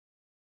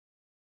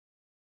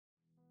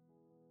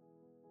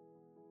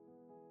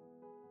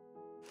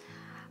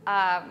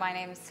My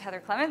name's Heather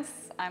Clements.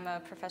 I'm a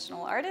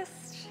professional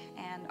artist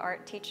and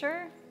art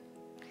teacher.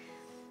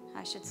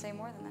 I should say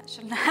more than that,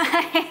 shouldn't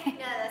I? No,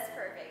 that's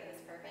perfect.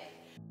 That's perfect.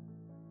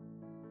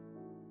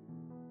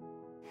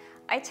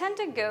 I tend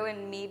to go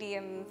in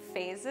medium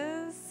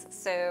phases,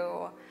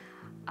 so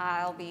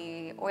I'll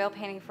be oil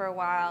painting for a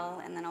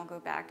while, and then I'll go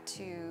back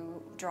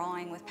to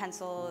drawing with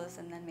pencils,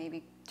 and then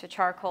maybe to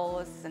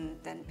charcoals, and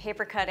then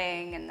paper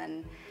cutting, and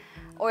then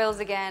oils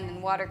again,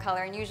 and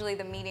watercolor. And usually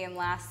the medium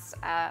lasts,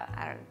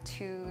 I don't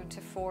know, 2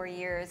 to 4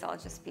 years. I'll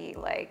just be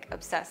like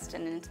obsessed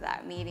and into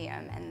that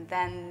medium. And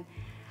then,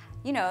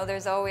 you know,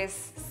 there's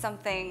always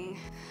something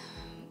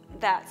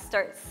that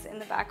starts in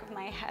the back of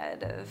my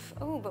head of,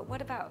 oh, but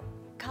what about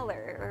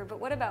color? Or, but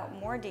what about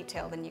more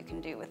detail than you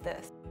can do with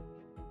this?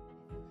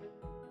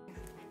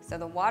 So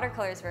the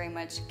watercolors very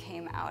much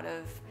came out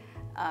of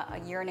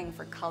a yearning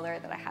for color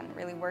that I hadn't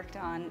really worked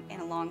on in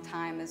a long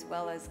time, as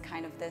well as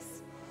kind of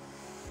this,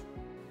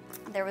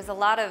 there was a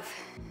lot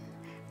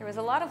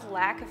of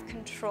lack of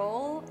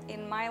control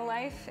in my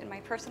life, in my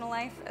personal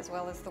life, as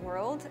well as the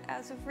world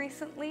as of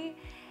recently.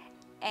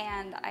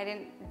 And I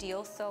didn't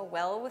deal so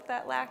well with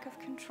that lack of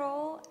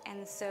control.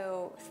 And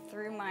so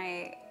through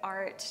my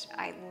art,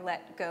 I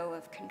let go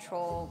of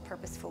control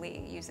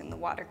purposefully using the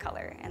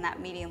watercolor. And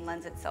that medium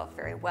lends itself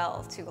very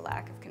well to a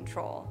lack of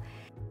control.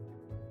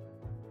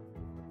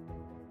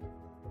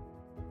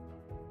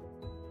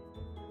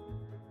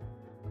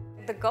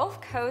 The Gulf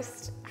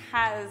Coast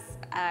has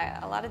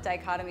a lot of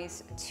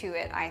dichotomies to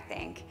it, I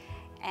think.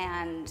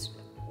 And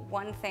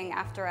one thing,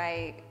 after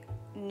I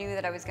knew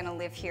that I was going to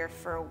live here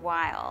for a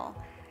while,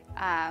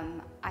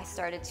 I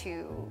started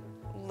to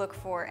look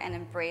for and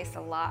embrace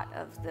a lot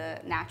of the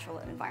natural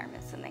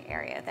environments in the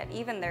area that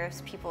even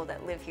there's people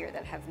that live here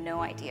that have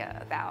no idea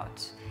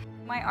about.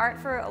 My art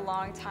for a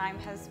long time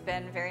has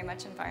been very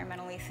much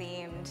environmentally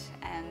themed,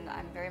 and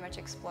I'm very much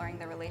exploring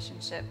the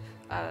relationship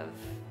of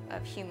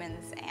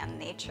humans and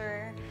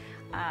nature.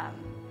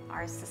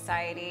 Our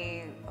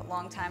society a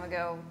long time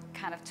ago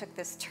kind of took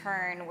this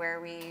turn where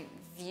we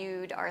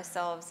viewed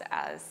ourselves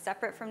as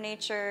separate from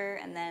nature,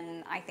 and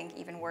then I think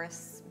even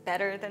worse,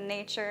 better than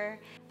nature.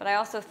 But I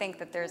also think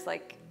that there's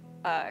like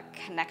a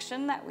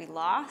connection that we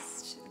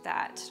lost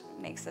that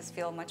makes us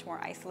feel much more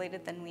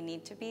isolated than we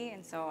need to be.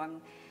 And so I'm,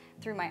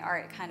 through my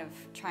art, kind of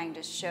trying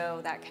to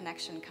show that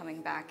connection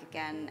coming back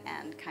again,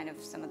 and kind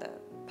of some of the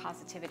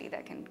positivity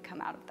that can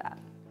come out of that.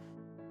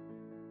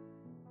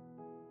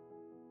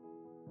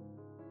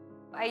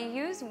 I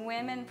use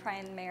women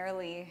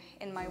primarily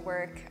in my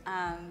work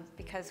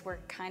because we're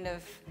kind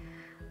of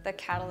the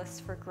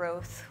catalyst for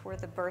growth. We're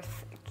the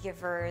birth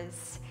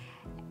givers,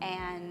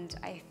 and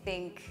I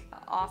think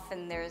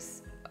often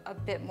there's a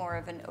bit more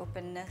of an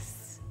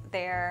openness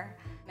there.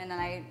 And then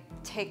I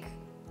take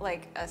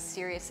like a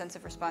serious sense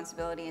of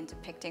responsibility in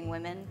depicting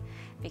women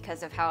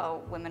because of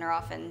how women are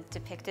often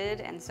depicted,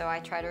 and so I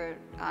try to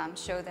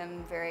show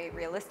them very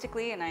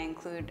realistically, and I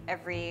include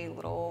every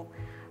little,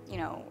 you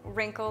know,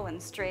 wrinkle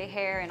and stray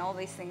hair and all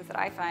these things that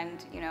I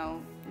find, you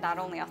know, not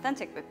only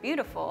authentic but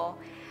beautiful,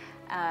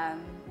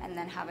 and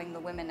then having the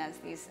women as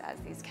these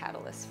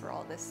catalysts for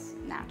all this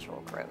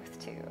natural growth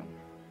too.